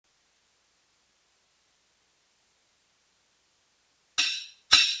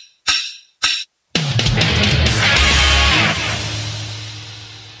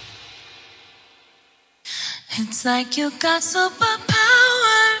It's like you got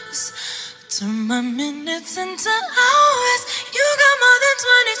superpowers. Turn my minutes into hours. You got more than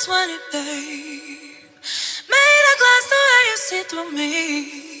 20/20, babe. Made a glass the way you see through me.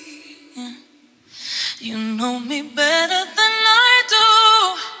 Yeah. You know me better than I do.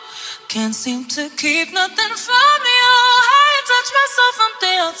 Can't seem to keep nothing from you. I touch myself from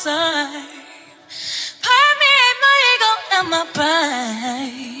the outside. Permeate my ego and my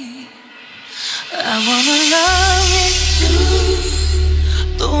pride. I wanna love you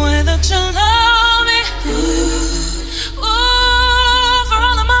the way that you love me. Ooh, for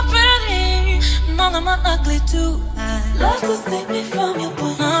all of my pretty and all of my ugly too. I love to see me from your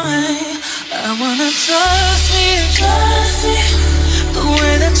point of view. I wanna trust me the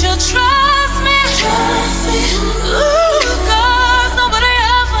way that you trust me. Ooh, 'cause nobody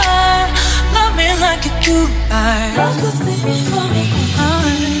ever loved me like you do. I love to see me from your point of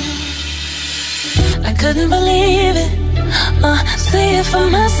view. I couldn't believe it, see it for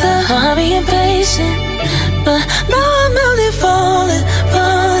myself. I'll be impatient, but now I'm only falling,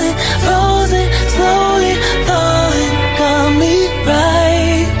 frozen, slowly thawing. Got me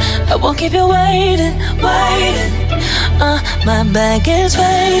right, I won't keep you waiting. My bag is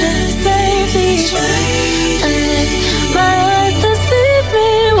waiting safely, and if my eyes deceive me,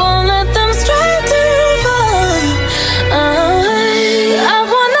 won't let them stray too far. I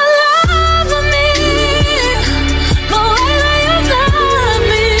wanna love me the way that you love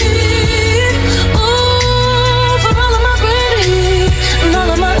me. Ooh, for all of my pretty and all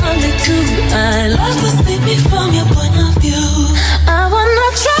of my ugly too. I love to see me from your point of view. I wanna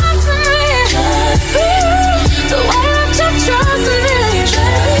trust me the way that you trust me,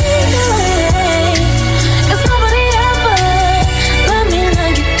 baby. 'Cause nobody ever loved me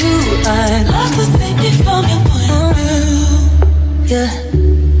like you do. I love to see me from your point of view. Yeah.